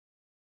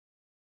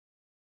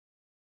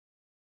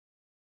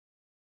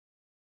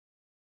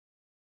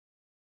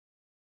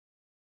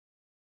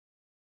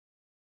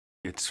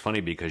It's funny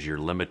because you're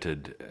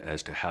limited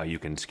as to how you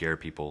can scare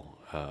people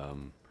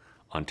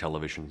on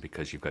television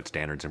because you've got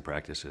standards and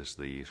practices,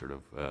 the sort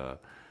of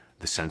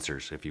the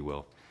censors, if you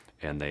will,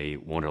 and they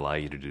won't allow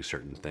you to do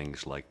certain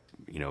things. Like,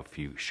 you know, if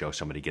you show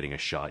somebody getting a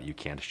shot, you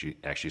can't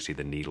actually see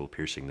the needle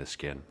piercing the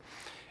skin,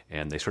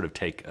 and they sort of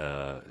take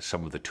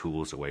some of the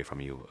tools away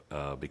from you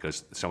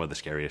because some of the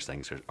scariest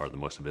things are the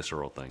most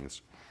visceral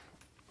things.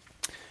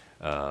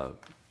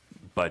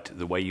 But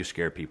the way you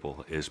scare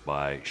people is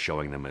by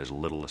showing them as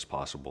little as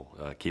possible,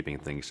 keeping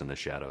things in the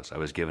shadows. I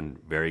was given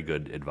very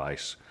good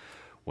advice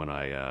when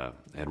I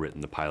had written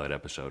the pilot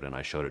episode, and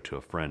I showed it to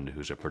a friend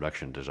who's a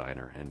production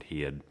designer, and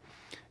he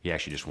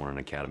actually just won an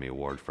Academy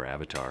Award for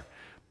Avatar,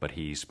 but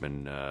he's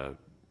been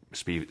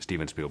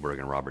Steven Spielberg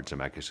and Robert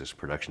Zemeckis'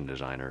 production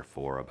designer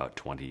for about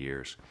 20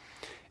 years.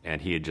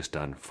 And he had just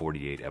done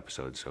 48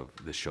 episodes of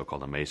this show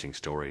called Amazing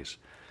Stories.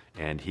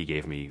 And he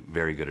gave me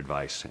very good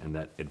advice, and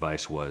that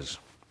advice was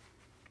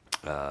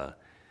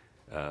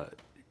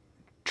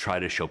try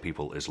to show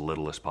people as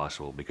little as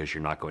possible because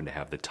you're not going to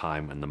have the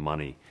time and the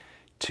money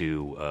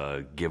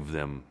to give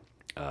them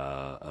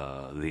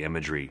the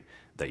imagery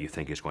that you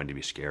think is going to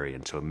be scary.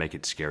 And so make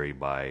it scary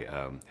by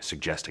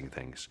suggesting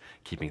things,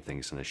 keeping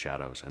things in the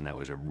shadows. And that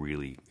was a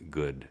really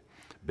good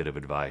bit of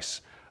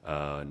advice,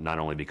 not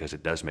only because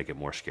it does make it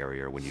more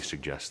scarier when you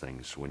suggest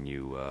things, when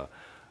you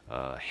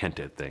hint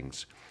at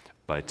things,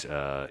 but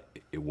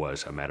it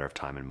was a matter of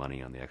time and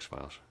money on the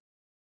X-Files.